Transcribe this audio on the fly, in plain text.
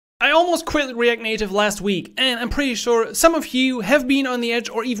I almost quit React Native last week, and I'm pretty sure some of you have been on the edge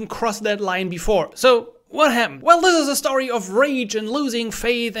or even crossed that line before. So what happened? Well, this is a story of rage and losing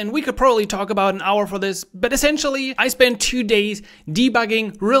faith, and we could probably talk about an hour for this, but essentially I spent 2 days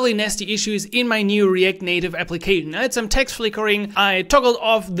debugging really nasty issues in my new React Native application. I had some text flickering, I toggled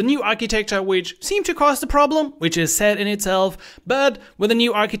off the new architecture which seemed to cause the problem, which is sad in itself, but with the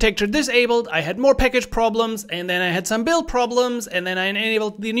new architecture disabled, I had more package problems, and then I had some build problems, and then I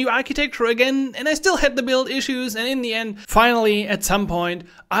enabled the new architecture again, and I still had the build issues, and in the end, finally, at some point,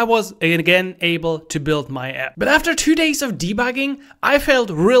 I was again able to build my app. But after 2 days of debugging, I felt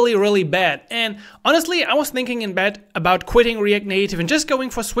really bad, and honestly I was thinking in bed about quitting React Native and just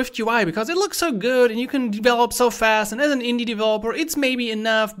going for Swift UI because it looks so good and you can develop so fast, and as an indie developer it's maybe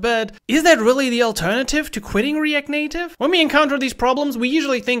enough, but is that really the alternative to quitting React Native? When we encounter these problems, we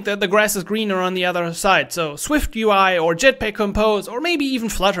usually think that the grass is greener on the other side, so Swift UI or Jetpack Compose or maybe even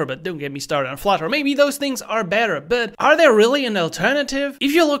Flutter, but don't get me started on Flutter. Maybe those things are better, but are there really an alternative?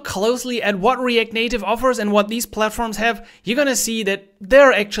 If you look closely at what React Native offers and what these platforms have, you're gonna see that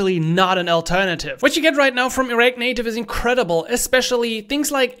they're actually not an alternative. What you get right now from React Native is incredible, especially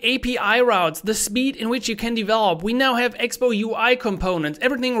things like API routes, the speed in which you can develop. We now have Expo UI components,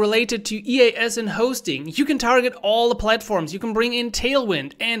 everything related to EAS and hosting. You can target all the platforms, you can bring in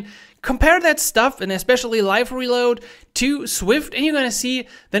Tailwind, and compare that stuff, and especially Live Reload, to Swift, and you're gonna see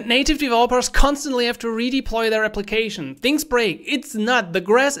that native developers constantly have to redeploy their application. Things break. The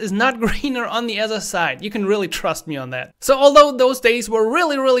grass is not greener on the other side. You can really trust me on that. So although those days were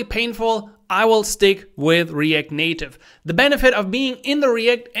really painful, I will stick with React Native. The benefit of being in the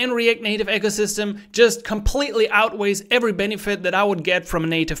React and React Native ecosystem just completely outweighs every benefit that I would get from a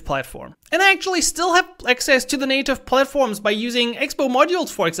native platform. And I actually still have access to the native platforms by using Expo modules,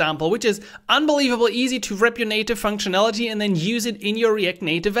 for example, which is unbelievably easy to wrap your native functionality and then use it in your React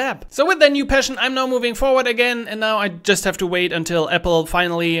Native app. So with that new passion, I'm now moving forward again, and now I just have to wait until Apple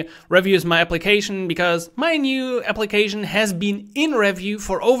finally reviews my application, because my new application has been in review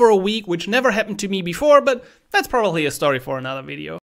for over a week, which never happened to me before, but that's probably a story for another video.